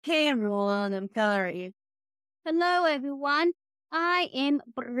Hey everyone, I'm Carrie, Hello, everyone. I am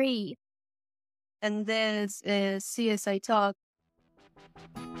Bree. and this is CSI Talk.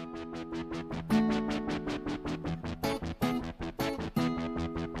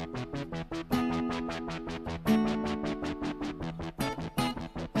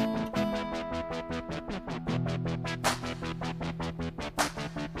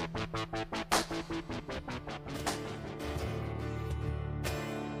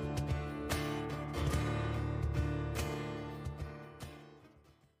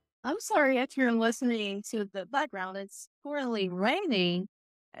 I'm sorry if you're listening to the background. It's currently raining.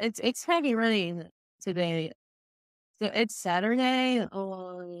 It's heavy rain today. So it's Saturday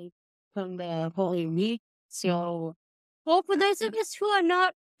from the Holy Week. So Well, for those of us who are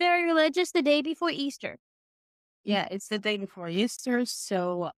not very religious, the day before Easter. yeah, it's the day before Easter.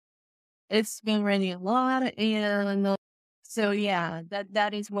 So it's been raining a lot, and so yeah,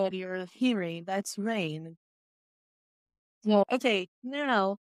 that is what you're hearing. That's rain. So okay,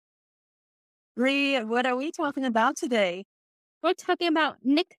 now Bree, what are we talking about today? We're talking about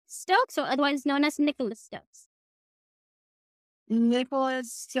Nick Stokes, or otherwise known as Nicholas Stokes.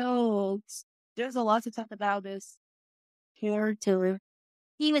 Nicholas Stokes. There's a lot to talk about this character.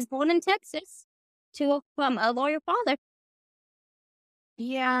 He was born in Texas from a lawyer father.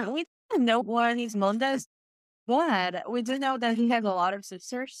 Yeah, we don't know what his mom does, but we do know that he has a lot of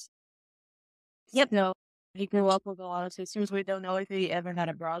sisters. Yep. No, he grew up with a lot of sisters. We don't know if he ever had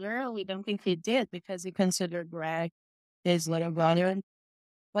a brother. We don't think he did because he considered Greg his little brother.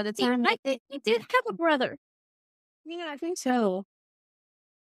 By the time, He did have a brother. yeah, I think so.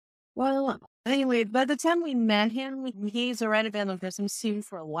 Well, anyway, by the time we met him, he's already been on the scene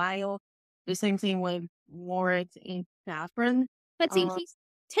for a while. The same thing with Warwick and Catherine. But see, he's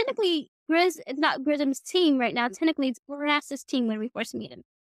technically not Grisham's team right now. Technically, it's Brass's team when we first meet him.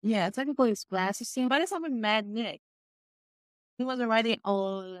 Yeah, technically it's Brass's team, but it's not with Mad Nick. He was already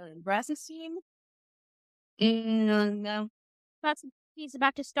on Brass's team. And He's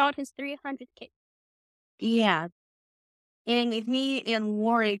about to start his 300K. yeah. And he and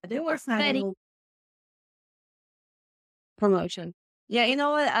Warwick, they were fighting promotion. Yeah, you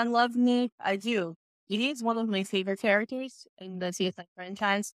know what? I love Nick. I do. He is one of my favorite characters in the CSI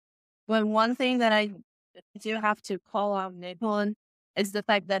franchise. But one thing that I do have to call out Nick on is the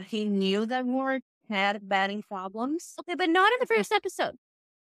fact that he knew that Warwick had batting problems. Okay, but not in the first episode.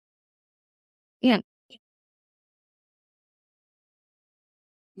 Yeah.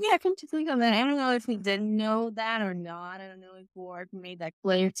 Yeah, come to think of it, I don't know if he didn't know that or not. I don't know if Ward made that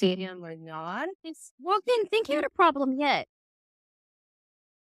clear to him or not. Ward didn't think he had a problem yet.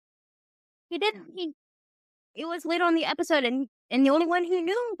 He didn't. It was later on the episode, and the only one who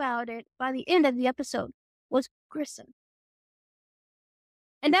knew about it by the end of the episode was Grissom.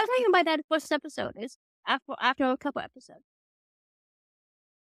 And that's what I mean by that first episode is after a couple episodes.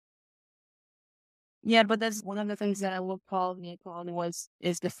 Yeah, but that's one of the things that I will call Nick on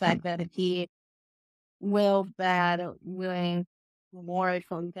is the fact that he will bat with more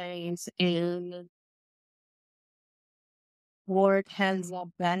from things, and Ward has a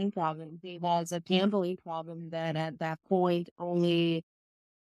batting problem. He has a gambling problem that at that point only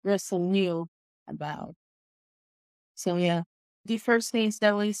Russell knew about. So yeah, the first things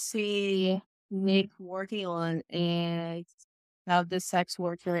that we see Nick working on is how the sex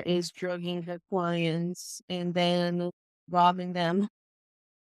worker is drugging her clients and then robbing them.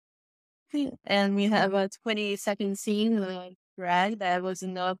 And we have a 20-second scene with Greg that was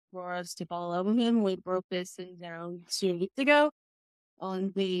enough for us to fall in love with him. We broke this thing down 2 weeks ago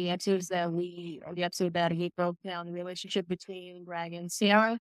on the episodes the episode that he broke down the relationship between Greg and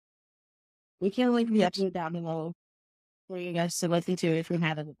Sarah. We can link the episode down below for you guys to listen to if you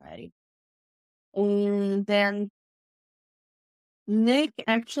haven't already. And then Nick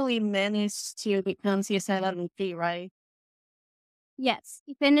actually managed to become CSI level 3, right? Yes,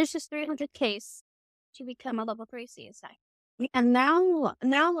 he finished his 300Ks to become a level 3 CSI. And now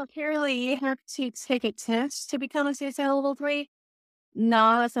apparently you have to take a test to become a CSI level 3.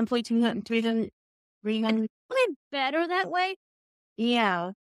 Not simply 200, 300. Probably better that way.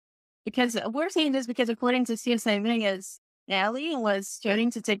 Yeah. Because we're saying this because according to CSI Vegas, Allie was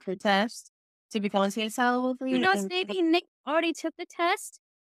starting to take her test to become a CSI level 3. You know, maybe Nick already took the test.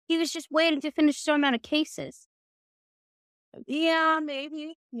 He was just waiting to finish some amount of cases. Yeah,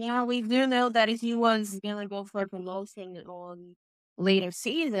 maybe. Yeah, we do know that he was gonna go for promotion on later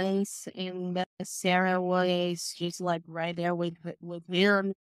seasons, and that Sarah was just like right there with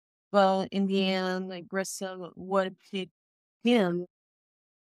him. But in the end, like Grissom would pick him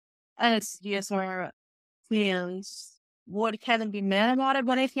as GSR fans would kind of be mad about it.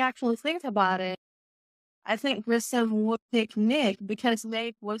 But if you actually think about it, I think Grissom would pick Nick because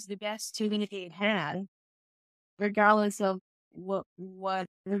Nick was the best student he had, regardless of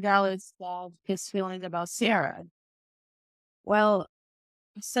regardless of his feelings about Sarah. Well,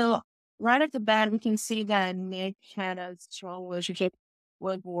 so right at the bat, we can see that Nick had a strong relationship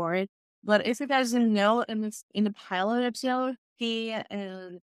with Ward. But if you guys didn't know, in the pilot episode, he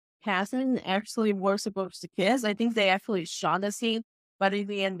and Hassan actually were supposed to kiss. I think they actually shot the scene, but in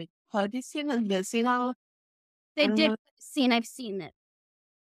the end, they cut the scene out. They I don't did know. scene. I've seen it.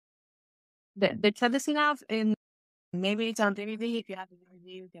 They cut the scene off, and maybe it's on DVD. If you have the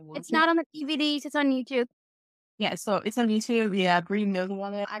DVD, you can watch It's it. not on the DVDs. It's on YouTube. Yeah, so it's on YouTube. Yeah, Green Milk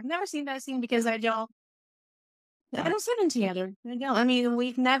one. I've never seen that scene because I don't see them together. I don't. I mean,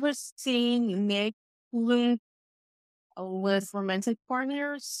 we've never seen Nick with romantic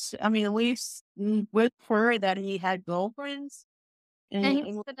partners. I mean, we've heard that he had girlfriends, And he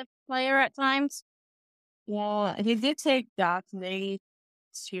and was a player at times. yeah, he did take Daphne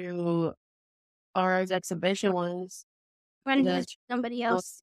to our exhibition once. When he was That somebody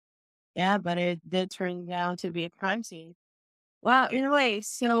else. yeah, but it did turn out to be a crime scene. Well, anyway,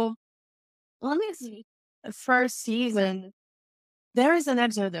 so on this first season, there is an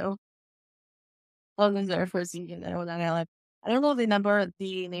episode though. On the first season, I don't know the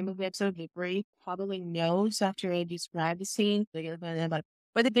name of the episode. The Bray probably knows after I describe the scene.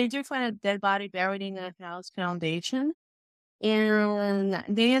 But they do find a dead body buried in a house foundation. And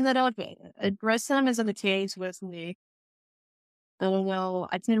they ended up Grissom is on the case with me. I don't know.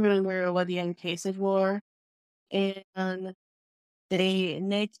 I didn't remember what the end cases were. And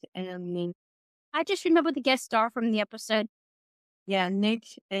Nick and I just remember the guest star from the episode. yeah, Nick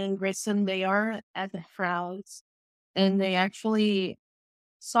and Grissom, they are at the house and they actually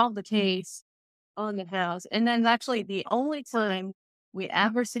solved the case on the house. And then actually the only time we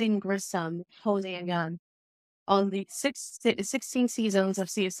ever seen Grissom holding a gun on the 16 seasons of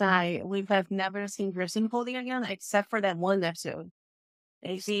CSI, we have never seen Grissom holding a gun except for that one episode.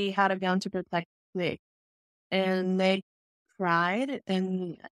 He had a gun to protect Nick. And Nick cried.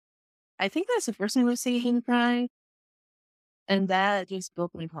 And I think that's the first time we see him cry. And that just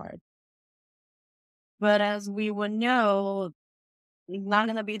broke my heart. But as we would know, it's not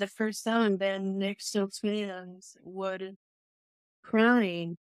going to be the first time that Nick Stokes fans would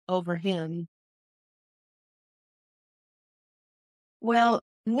crying over him. Well,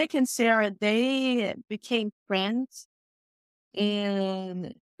 Nick and Sarah, they became friends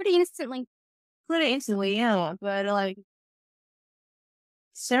and Pretty instantly. pretty instantly, yeah. But like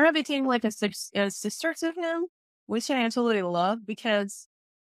Sarah became like a sister to him, which I absolutely love because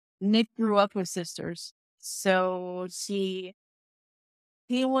Nick grew up with sisters. So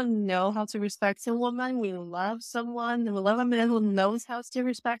he will know how to respect a woman. We love someone. We love a man who knows how to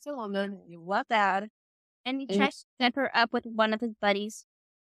respect a woman. We love that. And he And tries to set her up with one of his buddies.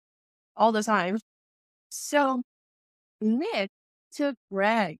 all the time. So Nick took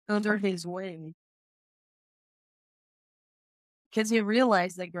Greg under his wing because he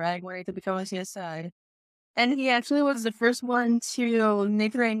realized that Greg wanted to become a CSI. And he actually was the first one to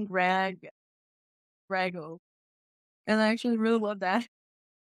nickname Greg Grego. And I actually really love that.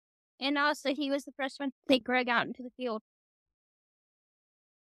 And also, he was the first one to take Greg out into the field.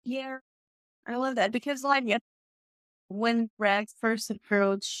 Yeah, I love that because, like, when Greg first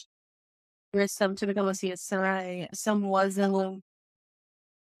approached Grissom to become a CSI, some wasn't.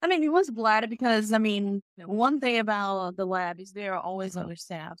 I mean, he was glad because, I mean, one thing about the lab is there are always other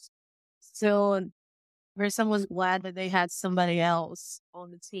staffs. So Grissom was glad that they had somebody else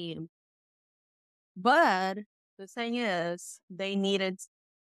on the team. But the thing is, they needed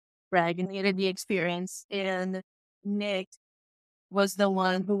Greg and needed the experience, and Nick was the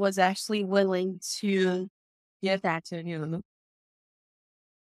one who was actually willing to give that to him.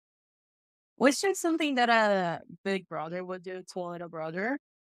 Which is something that a big brother would do to a little brother.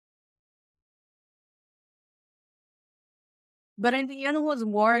 But in the end, it was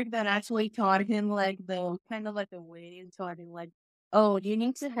work that actually taught him like the kind of like the way and taught him like, oh, you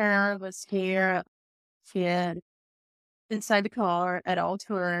need to have a spare kid inside the car at all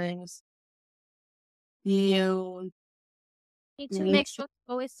times. You Need to need make to, sure it's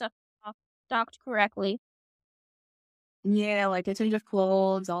always stocked correctly. yeah, like a change of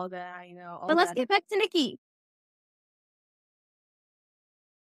clothes, all that, all But let's that. get back to Nikki.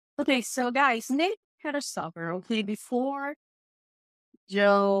 Okay, so guys, Nick had a suffer, okay, before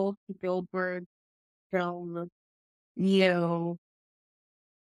Joe Goldberg from you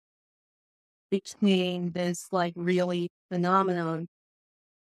became this like really phenomenon,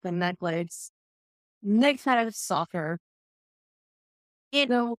 the necklace. Nick had a soccer.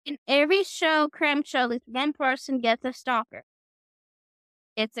 So, In every show, crime show, at least one person gets a stalker.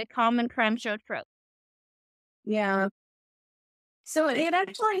 It's a common crime show trope. yeah. So it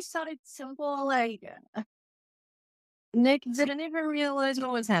actually started simple, like Nick didn't even realize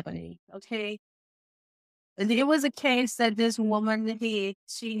what was happening. Okay. It was a case that this woman,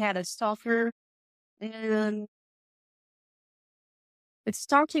 she had a stalker, and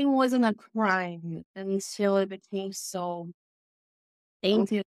stalking wasn't a crime until it became so.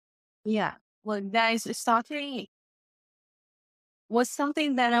 Thank Okay. Yeah. Well, guys, stalking was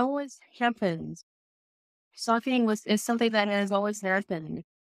something that always happens. Stalking is something that has always happened,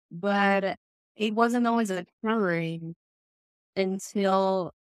 but it wasn't always a crime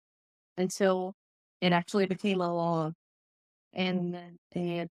until until it actually became a law, and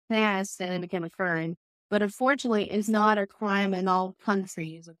it passed and it became a crime. But unfortunately, it's not a crime in all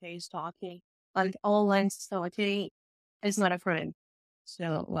countries. Okay, stalking, like all lines stalking, is not a crime.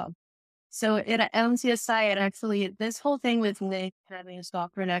 So well. So it on CSI, it actually this whole thing with Nick having a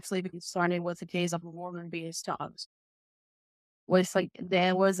stalker, it actually started with the case of a woman being stalked. Was like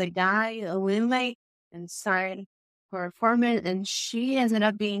there was a guy, a roommate, inside her apartment, and she ended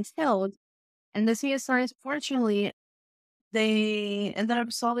up being killed. And the CSIs, fortunately, they ended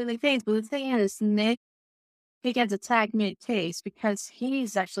up solving the case. But the thing is, Nick, he gets attacked mid case because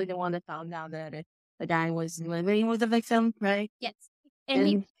he's actually the one that found out that the guy was living with the victim, right? Yes. And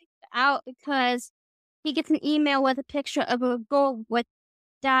he And picked out because he gets an email with a picture of a girl with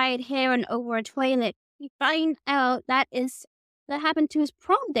dyed hair and over a toilet. We find out that happened to his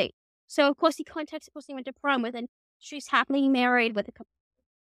prom date. So of course he contacts the person he went to prom with, and she's happily married with a couple.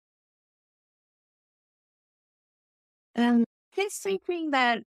 he's thinking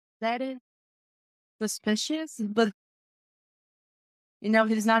that that is suspicious, but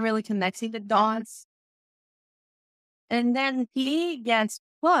he's not really connecting the dots. And then he gets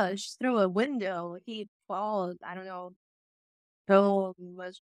pushed through a window. He falls. I don't know. So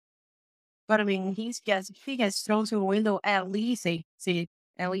much, but I mean, he gets thrown through a window at least 8 feet.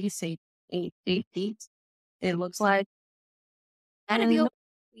 It looks like, Gotta be over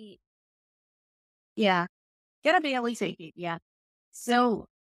and 8 feet. yeah, gotta be at least 8 feet. Yeah. So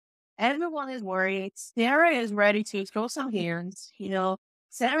everyone is worried. Sarah is ready to throw some hands.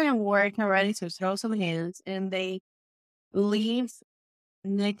 Sarah and Warwick are ready to throw some hands, and they leave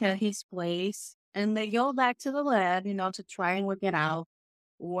Nick at his place, and they go back to the lab, to try and work it out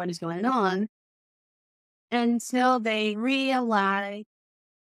what is going on until they realize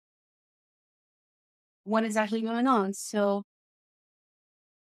what is actually going on. So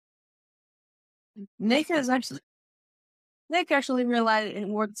Nick has actually Nick actually realized it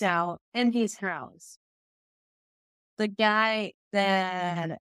worked out in his house. The guy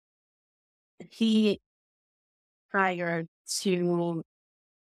that he hired to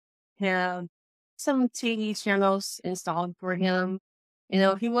have some TV channels installed for him.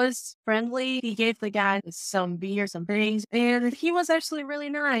 He was friendly. He gave the guy some beer, some things, and he was actually really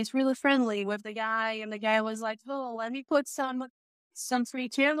nice, really friendly with the guy. And the guy was like, "Oh, let me put some free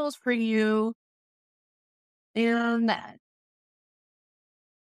channels for you." And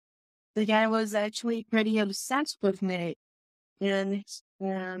the guy was actually pretty obsessed with me. And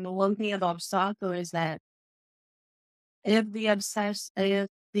the one thing about stalker is that if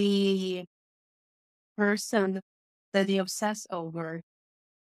the person that they obsess over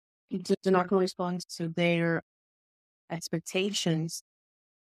do not correspond to their expectations,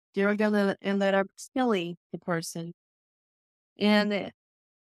 they're gonna end up killing the person. And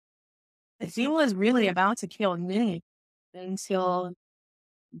he was really about to kill Nick until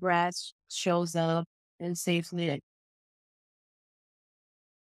Brad shows up and saves Nick.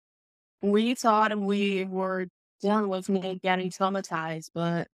 We thought we were done with Nick getting traumatized,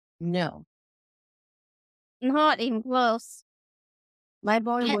 but no. Not even close. My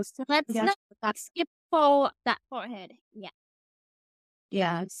boy was still Let's getting not skip for that forehead. Yeah.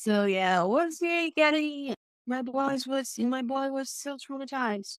 yeah, so yeah, was he getting my boy was still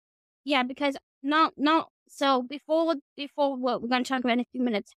traumatized. Yeah, because so before what we're gonna talk about in a few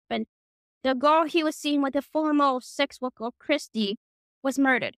minutes, but the girl he was seeing with the former sex worker Christy was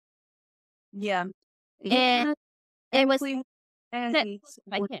murdered. Yeah. He And had it was actually set ready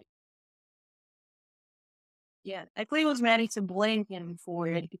by to, him. yeah, actually was ready to blame him for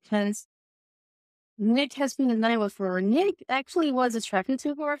it because Nick has been in love with her. Nick actually was attracted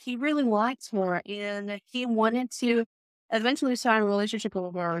to her. He really liked her, and he wanted to eventually start a relationship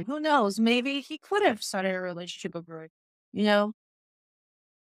with her. Who knows? Maybe he could have started a relationship with her, you know?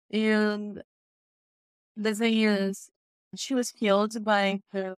 And the thing is, She was killed by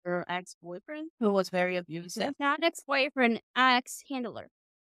her ex-boyfriend, who was very abusive. Not ex-boyfriend, ex-handler.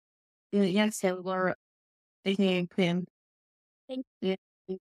 Yes, Taylor, aka Quinn. Thank Yeah.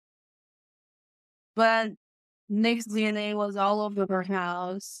 But Nick's DNA was all over her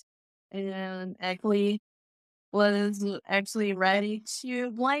house, and Eckley was actually ready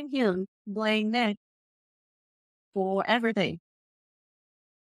to blame Nick for everything.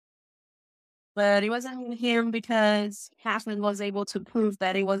 But it wasn't him because Catherine was able to prove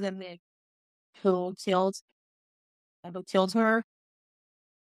that it wasn't Nick who killed her.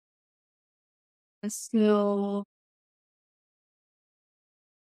 And so,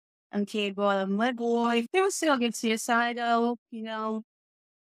 okay, but my boy, he was still getting suicidal, He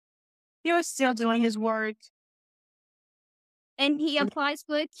was still doing his work. And he applies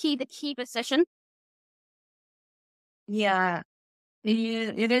for the key position. Yeah,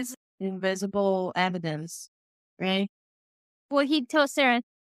 it is invisible evidence, right? Well, he tells Sarah,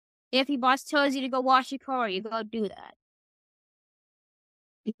 if your boss tells you to go wash your car, you go do that.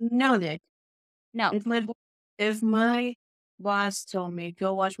 No, Nick. No. If my boss told me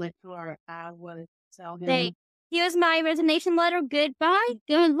go wash my car, I would tell him. Here's my resignation letter. Goodbye.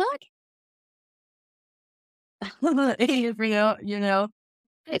 Good luck.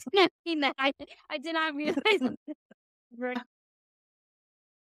 It's nothing that I did not realize.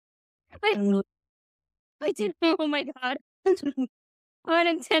 I did. Oh my god.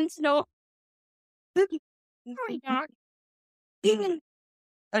 Unintentional. Oh my god.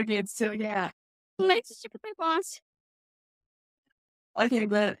 Okay, so yeah. Relationship with my boss. Okay,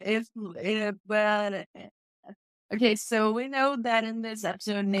 okay, so we know that in this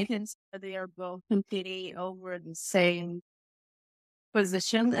episode, Nathan said they are both competing over the same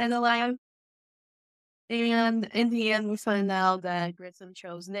position in the lab. And in the end, we find out that Grissom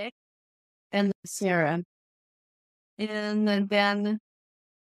chose Nick and Sarah. And then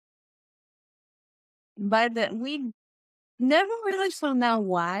we never really found out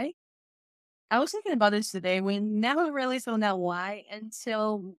why. I was thinking about this today. We never really found out why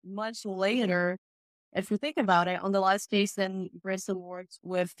until much later. If you think about it, on the last season, Grissom worked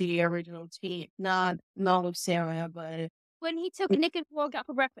with the original team, not with Sarah, but when he took Nick and Walk out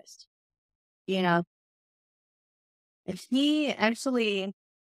for breakfast. Yeah. He actually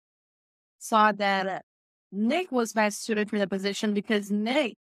saw that Nick was best suited for the position because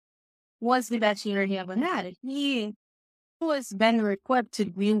Nick was the best year he ever had. He was better equipped to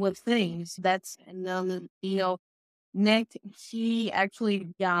deal with things. That's Nick. He actually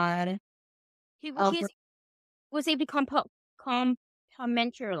got. He was able to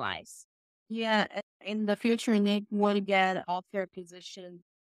compartmentalize. Yeah, in the future, Nick would get off their position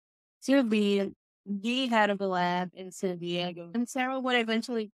to be the head of the lab in San Diego, and Sarah would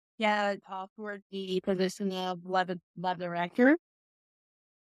eventually get offered the position of lab director.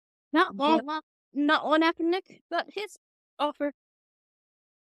 Not long after Nick got his offer.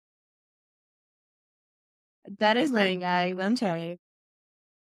 That is my guy, I'm sorry.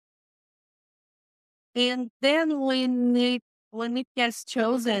 And then when Nick gets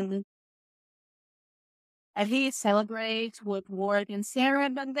chosen, and he celebrates with work and Sarah,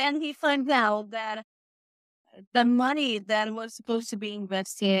 but then he finds out that the money that was supposed to be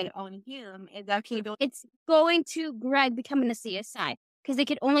invested on him is actually it's going to Greg becoming a CSI because they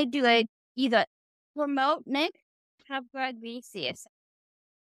could only do it either promote Nick, have Greg be CSI.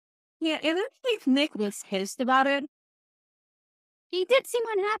 Yeah, and I think Nick was pissed about it. He did seem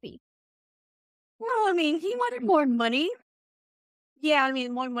unhappy. Well, I mean, he wanted more money. Yeah, I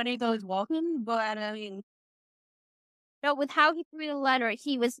mean, more money than was welcome, but I mean, no, with how he threw the letter,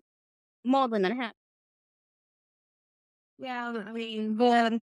 he was more than unhappy. Yeah, I mean,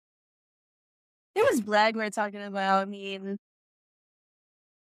 but it was Bragg we're talking about. I mean,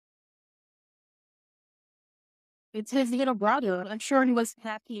 it's his little brother. I'm sure he was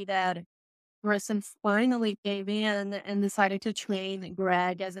happy that Grissom finally gave in and decided to train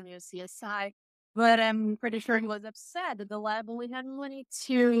Greg as a new CSI. But I'm pretty sure he was upset that the lab only had money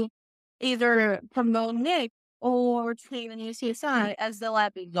to either promote Nick or train a new CSI, as the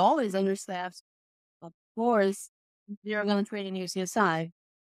lab is always understaffed. Of course, you're going to train a new CSI.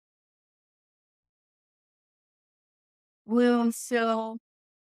 Well, so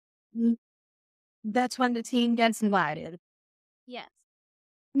that's when the team gets invited. Yes.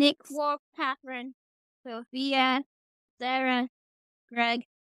 Nick, Walk, Catherine, Sophia, Sarah, Greg,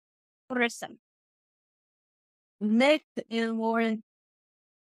 Grissom. Nick and Warren.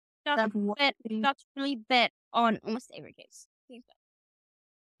 That's really bet on almost every case.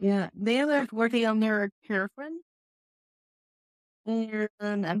 Yeah, they were working on their girlfriend.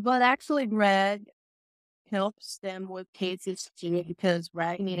 But actually, Greg, helps them with cases too because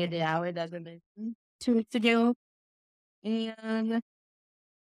Rag needed the hour that we mentioned 2 weeks ago. And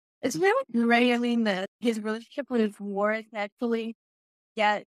it's really great. I mean, that his relationship with Ward actually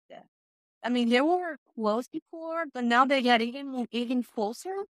get. I mean, they were close before, but now they get even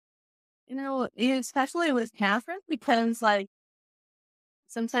closer. You know, especially with Catherine, because like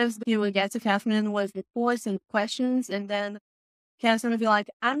sometimes you would get to Catherine with reports and questions, and then Catherine would be like,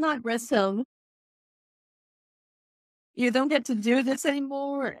 "I'm not Grissom. You don't get to do this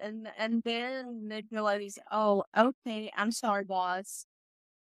anymore." And then Nick realizes, "Oh, okay, I'm sorry, boss."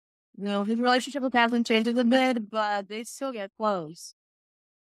 You know, his relationship with Catherine changes a bit, but they still get close.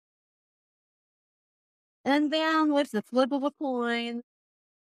 And then with the flip of a coin,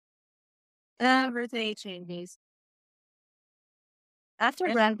 everything changes.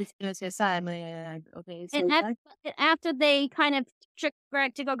 After Brad became CSI, I'm like, okay, so And after they kind of tricked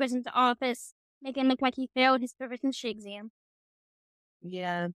Greg to go into the office, making it look like he failed his proficiency exam,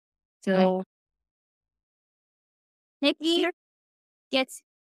 yeah. So Nikki gets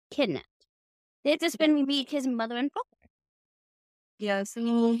kidnapped. This is when we meet his mother and father. yeah,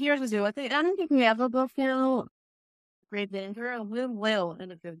 so here's the deal. I don't think we ever go through Great Danger. We will in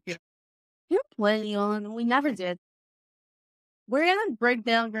the future. You're planning on. We never did. We're gonna break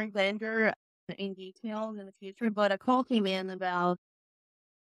down Great Danger in detail in the future, but a call came in about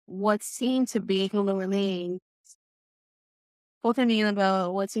what seemed to be human remains. Call came in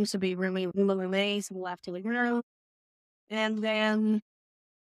about what seems to be human remains left to the girl, and then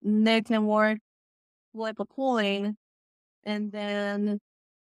Nick and Ward flip a coin, and then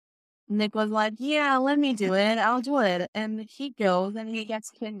Nick was like, "Yeah, let me do it. I'll do it." And he goes and he gets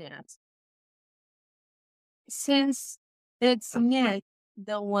kidnapped. Since it's Nick,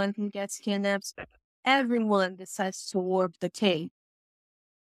 the one who gets kidnapped, everyone decides to warp the tape.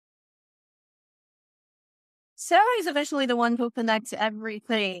 Sarah is eventually the one who connects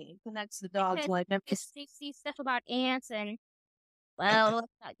everything, connects the dogs like They see stuff about ants and, well,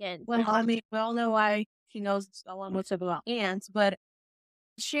 let's not get. well, I mean, we all know why she knows a lot more stuff about ants, but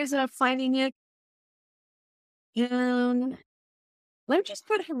she ends up finding it. And let me just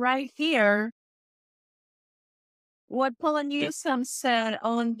put her right here. What Paula Newsome said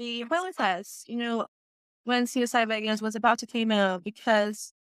on the pilot test, you know, when CSI Vegas was about to come out,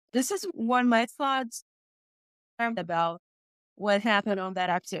 because this is what my thoughts are about what happened on that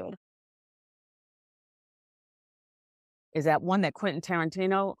episode. Is that one that Quentin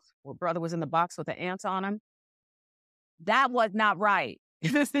Tarantino, where brother was in the box with the ants on him? That was not right.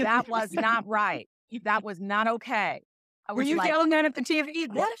 That was not right. That was not okay. Were you yelling that at the TV?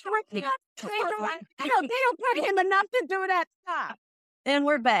 That's right. They don't put him enough to do that stuff. And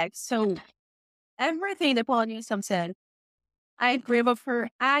we're back. So everything that Paula Newsome said, I agree with her.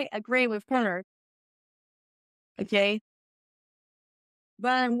 I agree with her. Okay.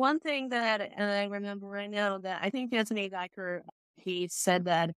 But one thing that I remember right now that I think Anthony Decker, he said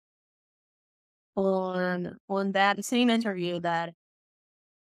that on that same interview that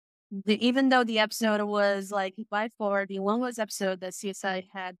even though the episode was like by far the longest episode that CSI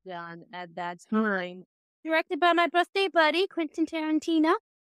had done at that time, Directed by my birthday buddy, Quentin Tarantino.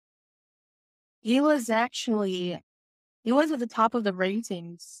 he was at the top of the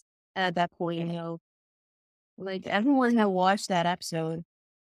ratings at that point, you know. Like everyone had watched that episode.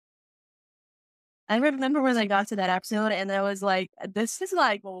 I remember when I got to that episode and I was like, this is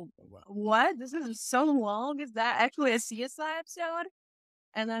like, well, what? This is so long. Is that actually a CSI episode?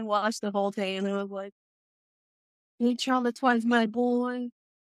 And I watched the whole thing and I was like, hey, Charlotte Twice, my boy.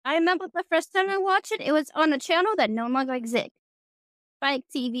 I remember the first time I watched it, it was on a channel that no longer exists. Spike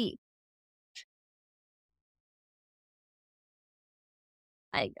TV.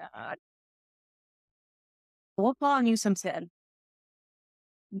 My God. What Paul Newsome said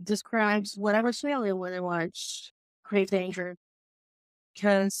describes whatever Australia when I watched Great Danger.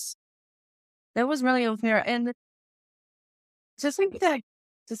 Because that was really unfair. And just think that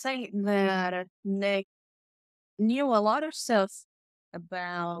to say that Nick knew a lot of stuff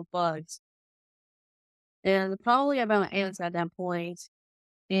about bugs and probably about ants at that point,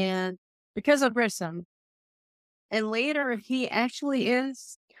 and because of Grissom. And later, he actually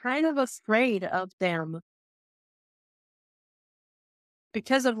is kind of afraid of them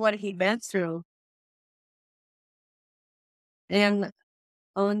because of what he went through. And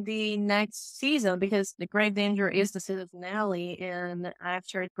on the next season, because the Great Danger is the season finale, and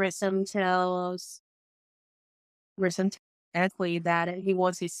after Grissom tells Ashley that he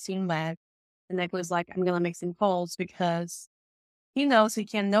wants his team back, and Nick was like, I'm gonna make some calls because he knows he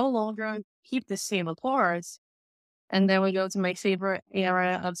can no longer keep the team apart. And then we go to my favorite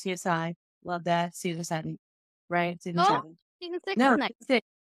era of CSI, love that. Season 7, right? Season Oh, 7. season 6 No, is next. 6.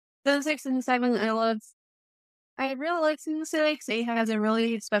 Season 6 and 7, I really like season 6. It has a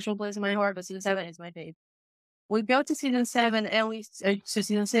really special place in my heart, but season 7 is my favorite. We go to season 7 and to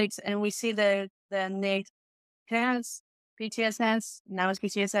season 6, and we see that Nick has PTSS. Now it's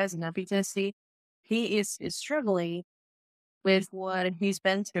PTSS, not PTSD. He is struggling with what he's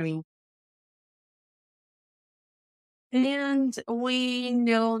been through. And we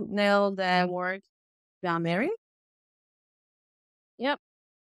know now that Ward got married. Yep.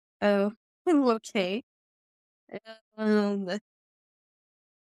 Oh, okay. Um,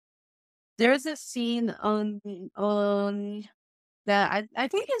 there's a scene on that I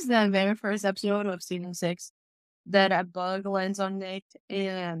think is the very first episode of season 6 that a bug lands on Nick,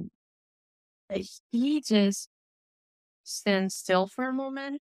 and he just stands still for a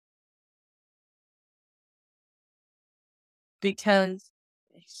moment because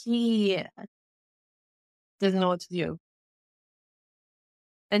he doesn't know what to do.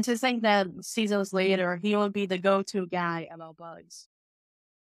 And to think that seasons later he will be the go-to guy about bugs.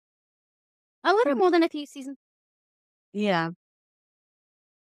 A little more than a few seasons. Yeah.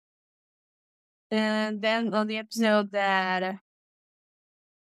 And then on the episode that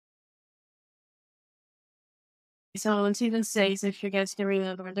so in season 6, if you guys can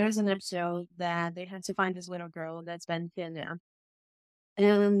remember, there's an episode that they had to find this little girl that's been kidnapped.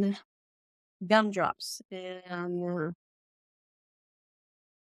 And gumdrops. And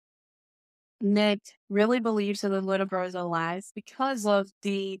Nick really believes that the little girl is alive because of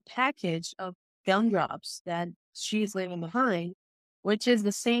the package of gumdrops that she's leaving behind, which is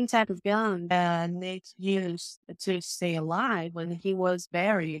the same type of gum that Nick used to stay alive when he was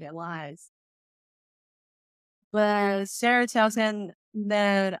buried alive. But Sarah tells him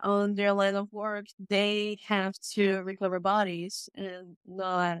that on their line of work, they have to recover bodies and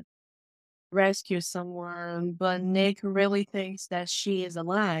not rescue someone. But Nick really thinks that she is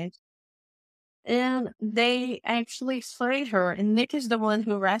alive. And they actually find her, and Nick is the one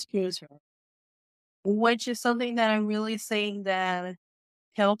who rescues her, which is something that I really think that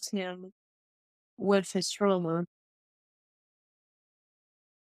helps him with his trauma.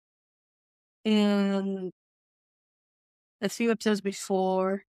 And a few episodes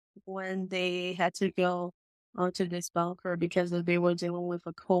before, when they had to go onto this bunker because they were dealing with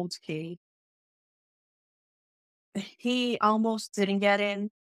a cold case, he almost didn't get in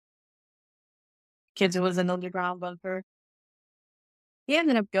because it was an underground bunker. He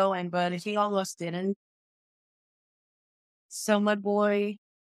ended up going, but he almost didn't. So my boy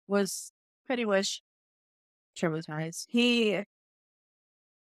was pretty much traumatized. He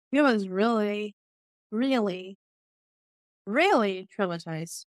was really, really, really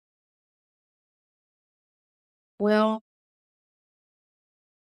traumatized. Well,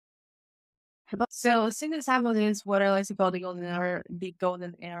 so season 7 is what I like to call the golden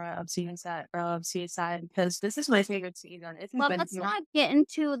era of CSI, because this is my favorite season. It's Well, been let's not get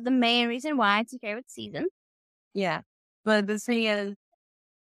into the main reason why it's your favorite season. yeah, but the thing is,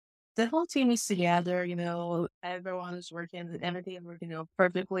 the whole team is together. Everyone is working, everything is working out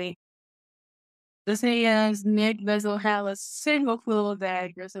perfectly. The thing is, Nick doesn't have a single clue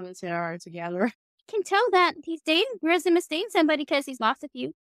that Grissom and Sarah are together. You can tell that he's dating Grissom is dating somebody because he's lost a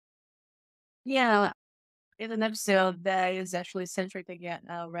few. Yeah, in an episode that is actually centric again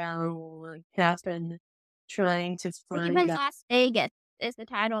around Catherine trying to find Even Las Vegas is the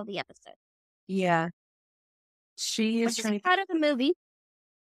title of the episode. Yeah. She is Which trying is part of the movie.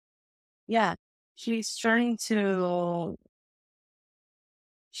 yeah. She's trying to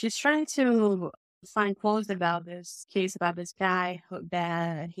find clues about this case about this guy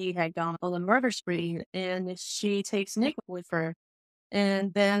that he had gone on a murder spree, and she takes Nick with her.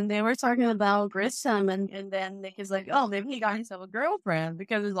 And then they were talking about Grissom, and then Nick is like, oh, maybe he got himself a girlfriend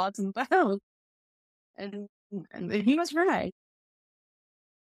because he's lost and found. And he was right.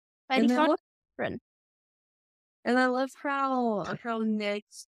 But And he's then not different. And I love how Nick,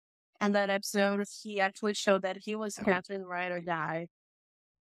 in that episode, he actually showed that he was Catherine ride or die.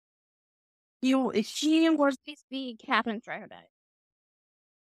 He was, Please be Captain Try or Die.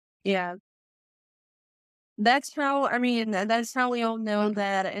 yeah. That's how we all know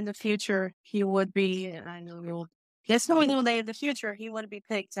that in the future he would be. I know we will. That's how we know that in the future he would be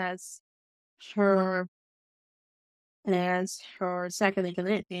picked her as her second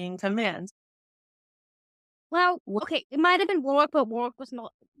in command. Well, okay, it might have been Warwick, but Warwick was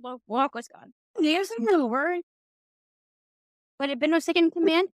not. Well, Warwick was gone. Yes, no word. But it been no second in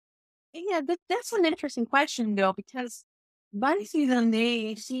command. Yeah, that's an interesting question though, because by the season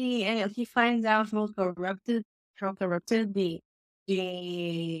he finds out how corrupted the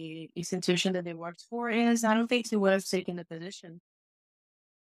the institution that they worked for is, I don't think he would have taken the position.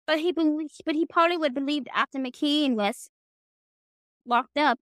 But he probably would believe after McKean was locked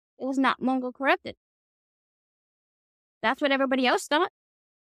up, it was not Mongol corrupted. That's what everybody else thought.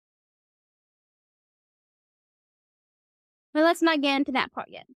 But let's not get into that part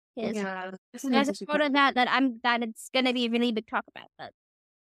yet. Yeah, There's a part of that it's gonna be a really big talk about. But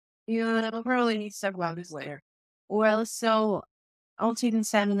yeah, we'll probably need to talk about this later. Well, so on season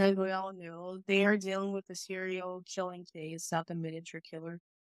 7, as we all know, they are dealing with a serial killing case of the miniature killer,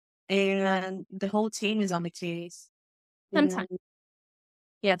 and the whole team is on the case. sometimes.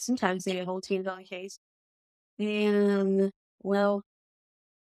 Yeah, sometimes the whole team's on the case. And, well,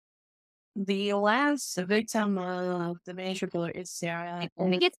 the last victim of the miniature killer is Sarah.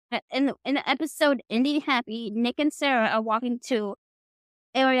 We get in the episode Ending Happy, Nick and Sarah are walking to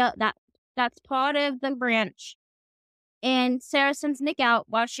area that's part of the branch, and Sarah sends Nick out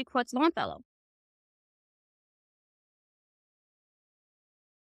while she quotes Longfellow.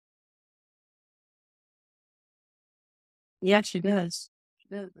 Yeah, she does. She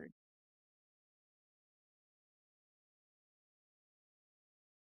does.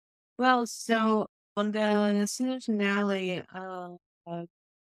 Well, so on the season finale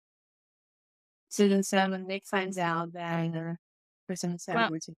season 7, Nick finds out that person Well,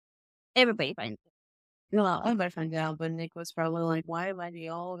 everybody finds it. well, everybody finds out, but Nick was probably like, why am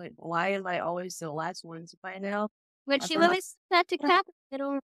I always the last one to find out? But she always said to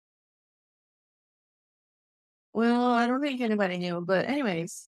Capital. Well, I don't think anybody knew, but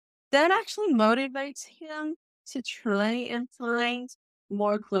anyways, that actually motivates him to try and find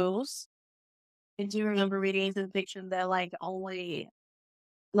more clues. I do remember reading the fiction that only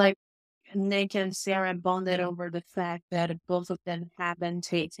Nick and Sarah bonded over the fact that both of them have been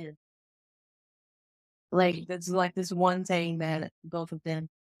taken. That's this one thing that both of them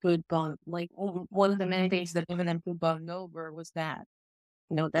could bond. One of the many things that both of them could bond over was that.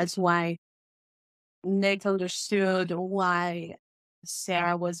 That's why Nick understood why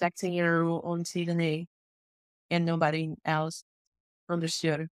Sarah was acting her on season 8, and nobody else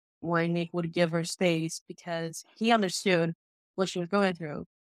understood why Nick would give her space, because he understood what she was going through.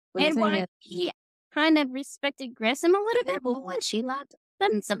 And why he kind of respected Grissom a little bit, but when she loved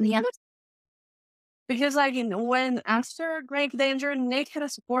then some of the others. Because when after Great Danger, Nick had a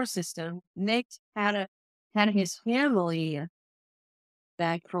support system. Nick had his family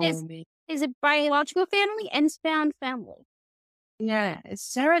back home. His biological family and his found family. Yeah,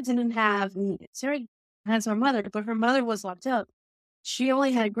 Sarah has her mother, but her mother was locked up. She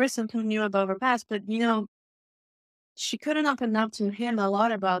only had Grissom who knew about her past, but she couldn't open up to him a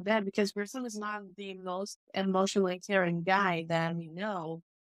lot about that because Grissom is not the most emotionally caring guy that we know.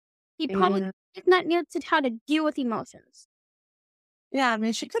 He probably did not know how to deal with emotions. Yeah, I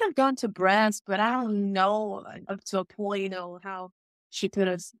mean, she could have gone to Brett, but I don't know up to a point, how she could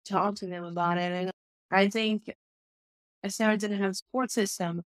have talked to him about it. And I think Sarah didn't have a support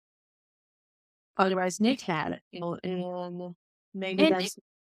system. Otherwise, Nick had it, and maybe and that's... Nick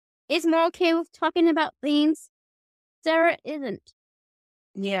is more okay with talking about things. Sarah isn't.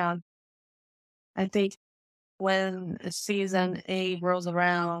 Yeah. I think when season 8 rolls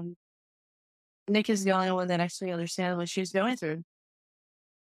around, Nick is the only one that actually understands what she's going through.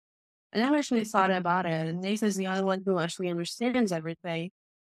 And I've actually thought about it. And Nick is the only one who actually understands everything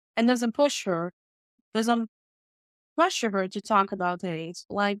and doesn't pressure her to talk about things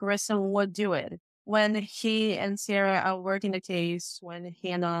like Grissom would do it. When he and Sarah are working the case, when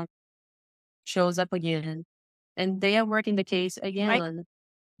Hannah shows up again, and they are working the case again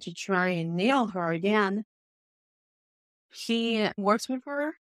to try and nail her again, he works with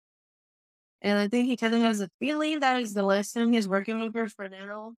her. And I think he kind of has a feeling that is the last time he's working with her for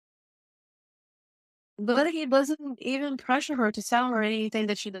now. But he doesn't even pressure her to tell her anything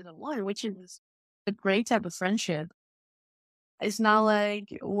that she doesn't want, which is a great type of friendship. It's not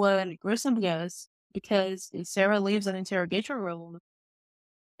like what Grissom does, because Sarah leaves an interrogation room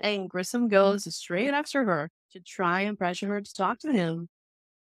and Grissom goes straight after her to try and pressure her to talk to him.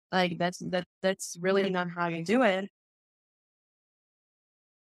 That's really not how you do it.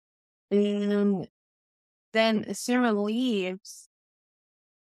 And then Sarah leaves,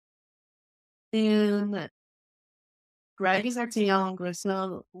 and Greg is acting on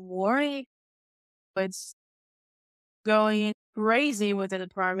Grissom, worried, but going crazy with the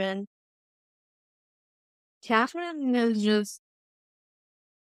department. Catherine is just...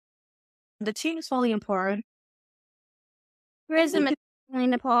 the team is falling apart. Grissom is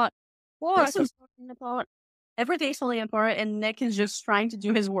falling apart. Forrest is falling apart. Everything's falling apart, and Nick is just trying to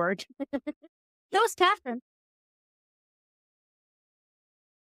do his work. That was Catherine.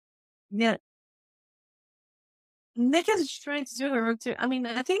 Yeah, Nick is trying to do her too. I mean,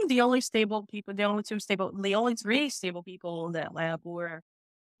 I think the only stable people, the only three stable people in that lab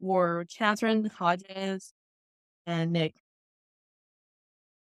were Catherine, Hodges, and Nick.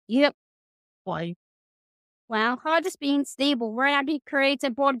 Yep. Why? Wow, Hodges being stable. Right after he creates a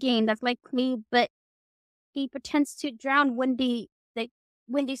board game that's like Clue, but he pretends to drown Wendy's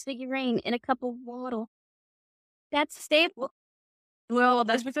figurine in a cup of water. That's stable. Well,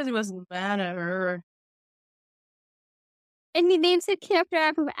 that's because he was mad at her. And he names his character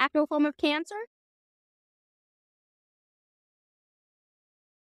after an actual form of cancer.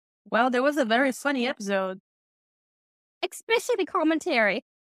 Well, there was a very funny episode. Especially the commentary.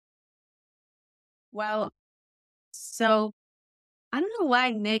 Well, so I don't know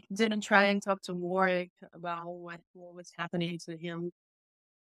why Nick didn't try and talk to Warwick about what was happening to him.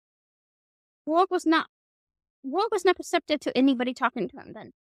 Rourke was not receptive to anybody talking to him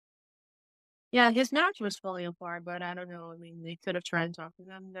then. Yeah, his match was falling apart, but I don't know. I mean, they could have tried to talk to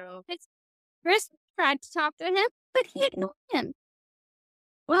them, though. Chris tried to talk to him, but he ignored him.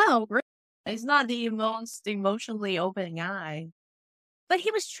 Well, he's not the most emotionally open guy. But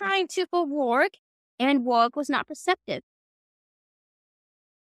he was trying to for Rourke, and Rourke was not receptive.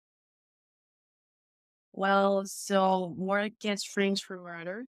 Well, so Warwick gets framed for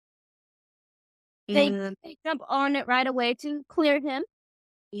murder. They jump on it right away to clear him.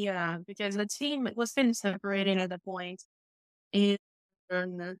 Yeah, because the team was then separated at that point. And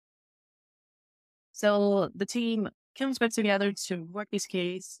so the team comes back together to work this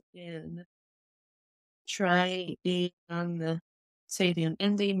case and try and save him.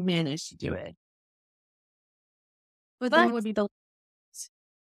 And they manage to do it. But that would be the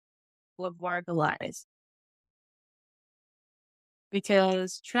of Warwick alive.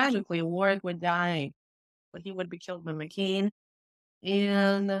 Because tragically, Warwick would die, but he would be killed by McCain.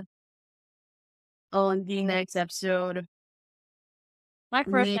 And on the next episode, My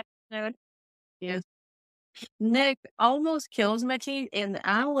first episode. Yes, Nick almost kills McCain, and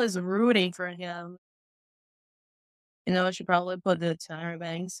I was rooting for him. You know, I should probably put the Tyra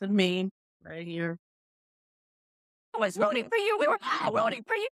Banks and me right here. I was rooting for you. We were all rooting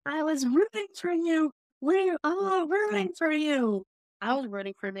for you. I was rooting for you. We're all rooting for you. I was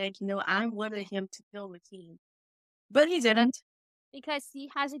rooting for Nick. You know, I wanted him to kill McCain. But he didn't. Because he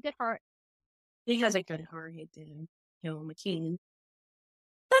has a good heart. He has a good heart. He didn't kill McCain.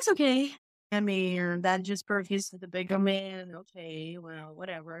 That's okay. I mean, that just proves the bigger man. Okay, well,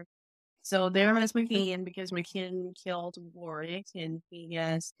 whatever. So there was McKean because McKean killed Warwick and he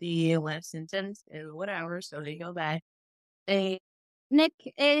gets the life sentence and whatever. So they go back. And Nick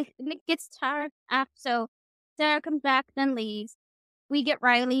gets tired after, so Sarah comes back, then leaves. We get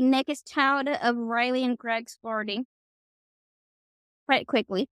Riley. Nick is tired of Riley and Greg flirting quite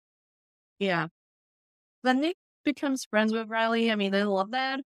quickly. yeah. Then Nick becomes friends with Riley. I mean, I love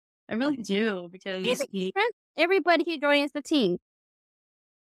that. I really do because everybody who joins the team.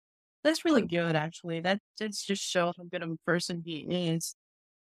 That's really good, actually. That just shows how good of a person he is.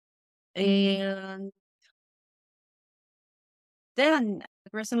 And then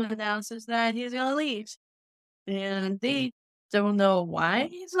Grissom announces that he's gonna leave. And they don't know why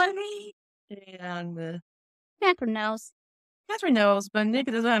he's leaving. And Catherine knows. Catherine knows, but Nick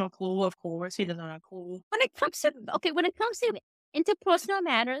doesn't have a clue, of course. He doesn't have a clue. When it comes to interpersonal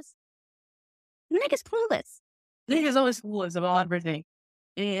matters, Nick is clueless. Nick is always clueless about everything.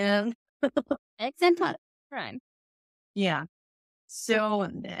 And except crime. Yeah. So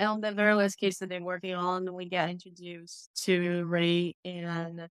on the very last case that they're working on, we get introduced to Ray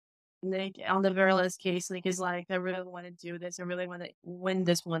and Nick. On the very last case, Nick is like, I really want to do this. I really want to win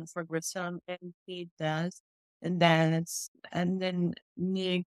this one for Grissom, and he does. And then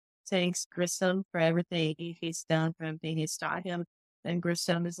Nick thanks Grissom for everything he's done, for everything he's taught him. And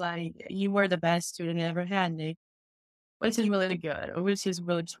Grissom is like, you were the best student I ever had, Nick. Which is really good, which is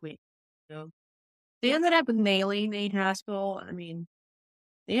really sweet. So they ended up nailing Nate Haskell. I mean,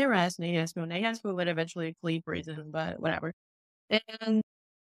 they harassed Nate Haskell. Nate Haskell would eventually flee prison, but whatever. And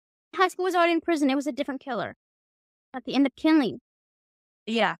Haskell was already in prison. It was a different killer at the end of killing.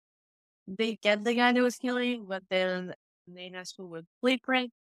 Yeah. They get the guy that was killing, but then Nate Haskell would flee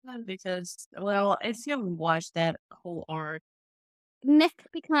prison because, well, if you haven't watched that whole arc. Nick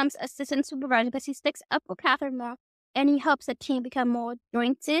becomes assistant supervisor because he sticks up for Catherine more, and he helps the team become more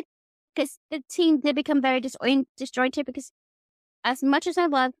jointed. Because the team did become very disjointed because as much as I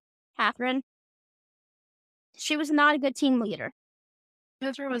love Catherine, she was not a good team leader.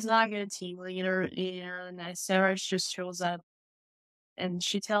 Catherine was not a good team leader, and Sarah just shows up and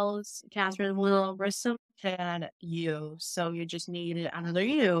she tells Catherine, well, Grissom had you, so you just need another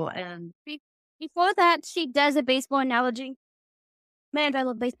you. And Before that, she does a baseball analogy. Man, I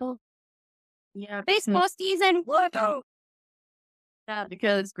love baseball. yeah, Baseball season. Whoa! yeah,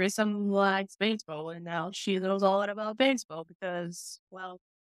 because Grissom likes baseball, and now she knows all about baseball because, well,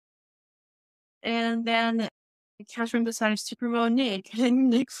 and then Catherine decides to promote Nick, and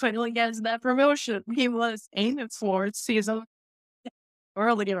Nick finally gets that promotion he was aiming for season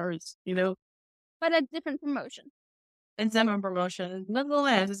earlier, But a different promotion. It's a promotion.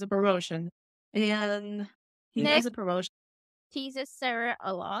 Nonetheless, it's a promotion. And he Nick gets a promotion. teases Sarah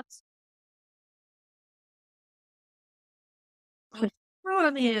a lot. Well,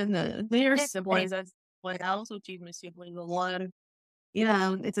 I mean, they're Nick- siblings. That's what I also tease my siblings a lot.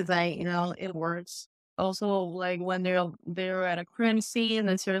 It's a thing, it works. Also, like when they're at a crime scene,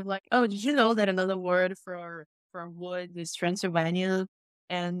 and sort of like, oh, did you know that another word for wood is Transylvania?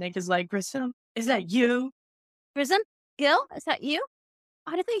 And Nick is like, Grissom, is that you? Grissom? Gil? Is that you?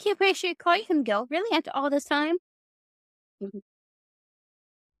 I don't think he appreciated calling him Gil. Really, after all this time?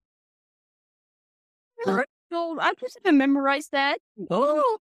 No, I just haven't memorized that.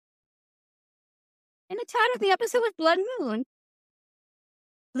 Oh, And the title of the episode was Blood Moon.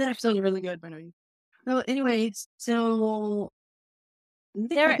 that episode is really good, by the way. Well, anyways, so Nick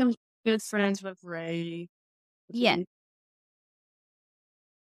They're- becomes good friends with Ray. Yeah.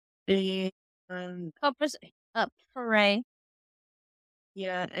 And Covers up for Ray.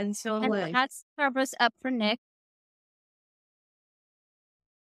 yeah, and so And like that's covers up for Nick.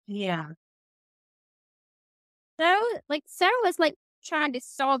 yeah, Sarah was like trying to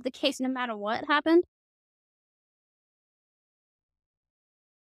solve the case no matter what happened.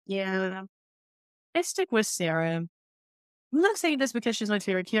 yeah. I stick with Sarah. I'm not saying this because she's my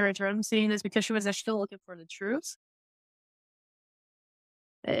favorite character. I'm saying this because she was actually looking for the truth.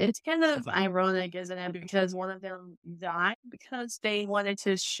 It's kind of ironic, isn't it? Because one of them died because they wanted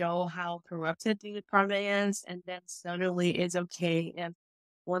to show how corrupted the department is, and then suddenly it's okay if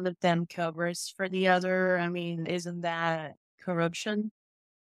one of them covers for the other. I mean, isn't that corruption?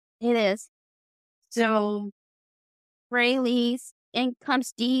 It is. So Ray leaves, in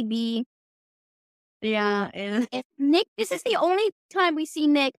comes DB. yeah, and If Nick, this is the only time we see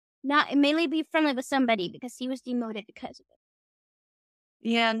Nick not immediately be friendly with somebody because he was demoted because of it.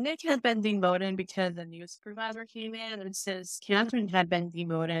 yeah, Nick had been demoted because the new supervisor came in, and since Catherine had been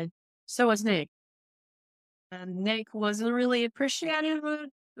demoted, so was Nick. And Nick wasn't really appreciative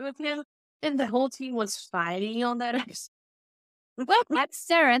with him, and the whole team was fighting on that episode. Well, that's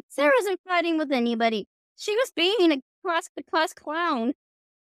Sarah. Sarah isn't fighting with anybody. She was being a class clown.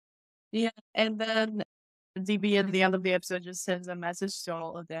 Yeah, and then DB at the end of the episode just sends a message to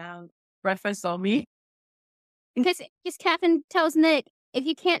all of them, reference on me. Because Catherine tells Nick, if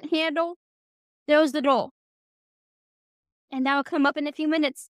you can't handle, there's the door. And that'll come up in a few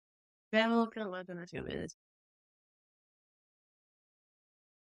minutes. That will come up in a few minutes.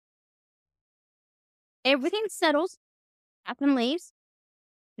 Everything settles. Catherine leaves.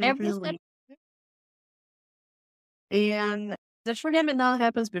 Everything's Definitely. good. And the forgetting now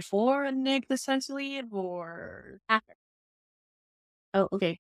happens before Nick decides to leave, or After. oh,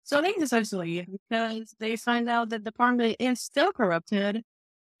 okay. So they decide to leave because they find out that the department is still corrupted.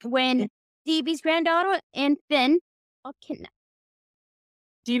 When DB's granddaughter and Finn are kidnapped.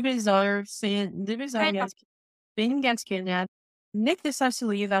 DB's daughter gets Finn gets kidnapped. Nick decides to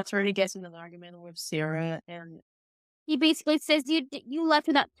leave after he gets in an argument with Sarah, and He basically says, you left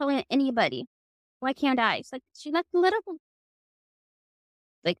without telling anybody. Why can't I? It's like, she left a little.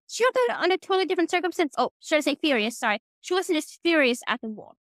 Like, she left it under totally different circumstances. Oh, should I say furious? Sorry. She wasn't just furious at the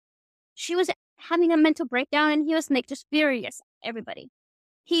war. She was having a mental breakdown, and he was like just furious at everybody.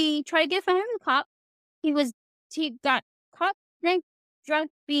 He tried to get from the cop. He got caught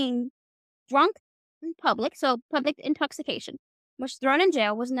being drunk in public, so public intoxication. Was thrown in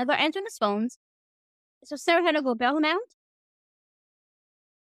jail, was never answering his phones. So Sarah had to go bail him out.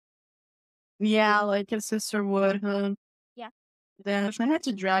 yeah, like his sister would. Yeah. Then if I had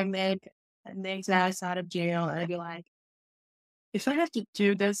to drag Nick's ass out of jail, I'd be like, if I have to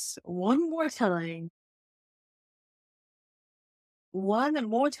do this one more time,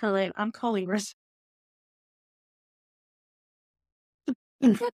 I'm calling Riz.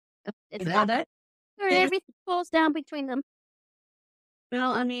 It's Is that? everything falls down between them.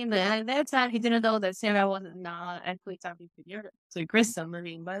 Well, I mean, at that time, he didn't know that Sarah wasn't not actually talking to Grissom. I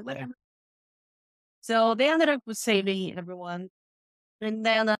mean, but whatever. So they ended up with saving everyone. And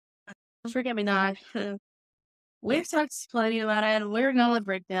then, forget me not, we've talked plenty about it. We're going to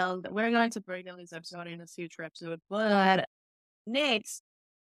break down this episode in a future episode. But Next,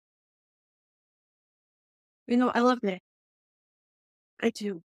 I love Nick. I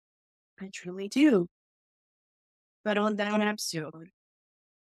do. I truly do. But on that episode,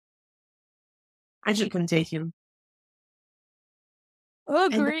 I just couldn't take him.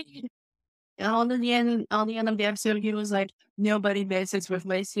 Agreed. And on the end of the episode, he was like, "Nobody messes with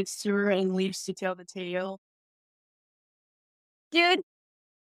my sister," and leaves to tell the tale. Dude,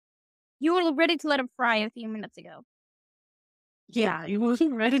 you were ready to let him fry a few minutes ago. Yeah, you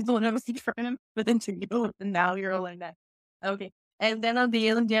wasn't ready to let him see for him, but then to go, and now you're like that. Okay. And then on the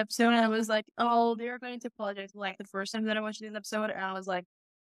end of the episode, I was like, "Oh, they're going to apologize." Like the first time that I watched the episode, and I was like,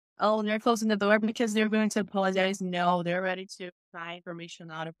 "Oh, they're closing the door because they're going to apologize." No, they're ready to pry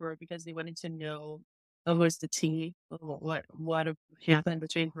information out of her because they wanted to know what was the tea, what happened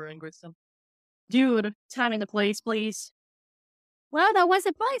between her and Grissom. Dude, time and the place, please. Well, that was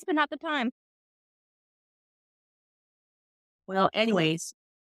the place, but not the time. Well, anyways,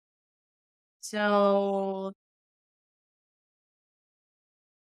 so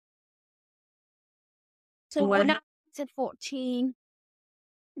So What- we're now at 14.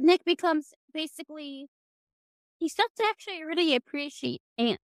 Nick becomes basically, he starts to actually really appreciate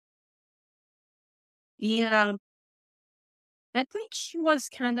Aunt. yeah, I think she was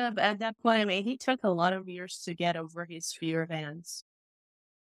kind of at that point. I mean, he took a lot of years to get over his fear of ants.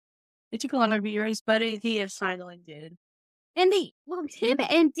 It took a lot of years, but he finally did. And him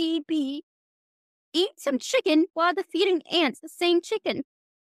and DB eat some chicken while they're feeding ants the same chicken.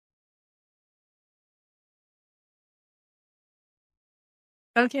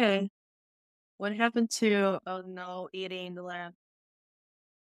 Okay. What happened to, oh no, eating the lamb?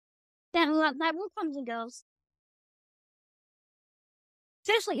 That one comes and goes.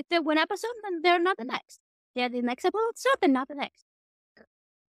 Seriously, if they're one episode, then they're not the next. They're the next episode, then not the next.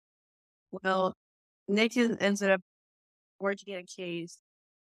 Well, Nick ends up working a case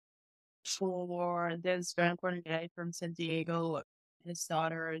for this very important guy from San Diego. His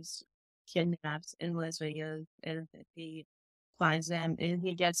daughter is kidnapped in Las Vegas, and he finds them, and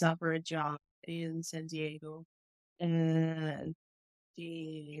he gets offered a job in San Diego. And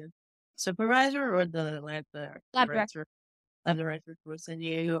the supervisor or the lab director for San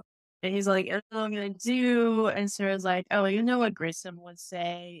Diego. And he's like, "I don't know what I'm gonna do." And Sarah's like, "Oh, you know what Grissom would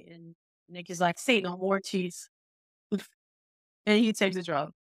say?" And Nick is like, "Say no more cheese." And he takes the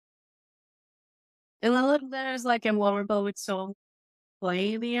job. And I love that there's like a One Republic song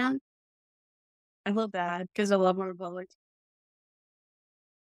playing in the end. I love that because I love One Republic.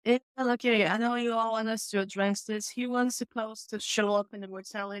 And okay, I know you all want us to address this. He was supposed to show up in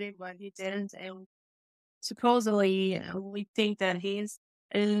Immortality, but he didn't. And supposedly, we think that he's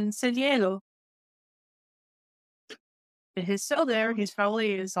in San Diego. If he's still there, he's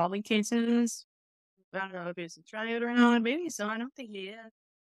probably solving cases. I don't know if he's a triad or not. Maybe so. I don't think he is.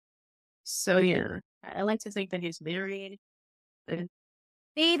 So yeah, I like to think that he's married. And,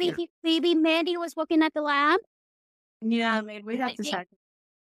 Maybe Mandy was working at the lab, yeah, I mean, we have to check.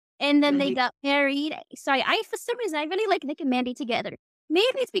 and then they Maybe. got married. Sorry, for some reason I really like Nick and Mandy together.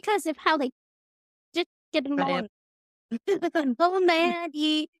 Maybe it's because of how they just get along. Oh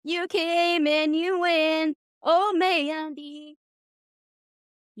Mandy, you came and you went. Oh Mandy.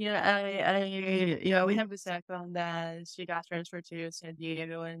 Yeah, we have the second that she got transferred to San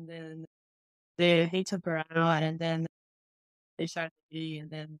Diego, and then he took her out, and then they started to be, and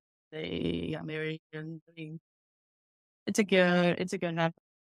then they got married, and I mean, it's a good half.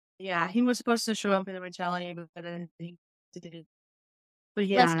 Yeah, he was supposed to show up in the Mortality, but then he didn't. But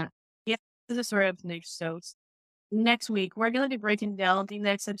yeah, this is the story of Nick Stokes. Next week, we're going to be breaking down the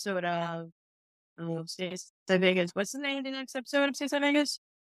next episode of Stays Vegas. What's the name of the next episode of Stays Vegas?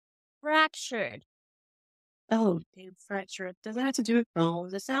 Fractured. Oh, damn, fractured. Does it have to do with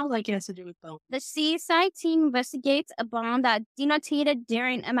bones? It sounds like it has to do with bones. The CSI team investigates a bomb that detonated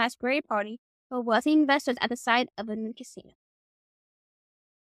during a masquerade party for wealthy investors at the site of a new casino.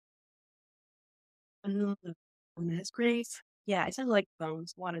 That's great. Yeah, it sounds like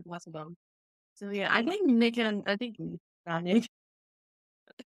bones. Wanted lots of bones. So yeah, I think Nick and not Nick.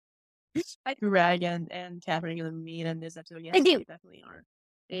 I think Greg and Catherine are gonna meet in this episode. Yes, They do. They definitely are.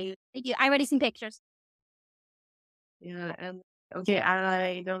 They, I already seen pictures. yeah, and okay,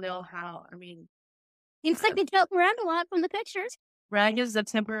 I don't know how. I mean, Seems like they joke around a lot from the pictures. Greg is a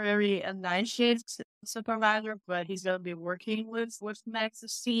temporary night shift supervisor, but he's gonna be working with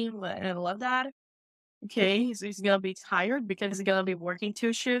Max's team, and I love that. Okay, he's gonna be tired because he's gonna be working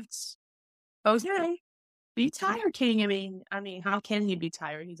 2 shifts. Okay, be tired, King. I mean, how can he be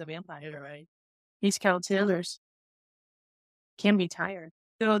tired? He's a vampire, right? He's Count Taylor's. Can be tired.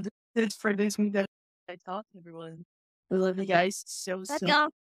 So this is for this week that I talked to everyone. We love you guys Let's so. go.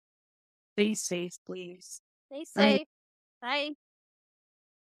 Stay safe, please. Stay Bye. safe. Bye.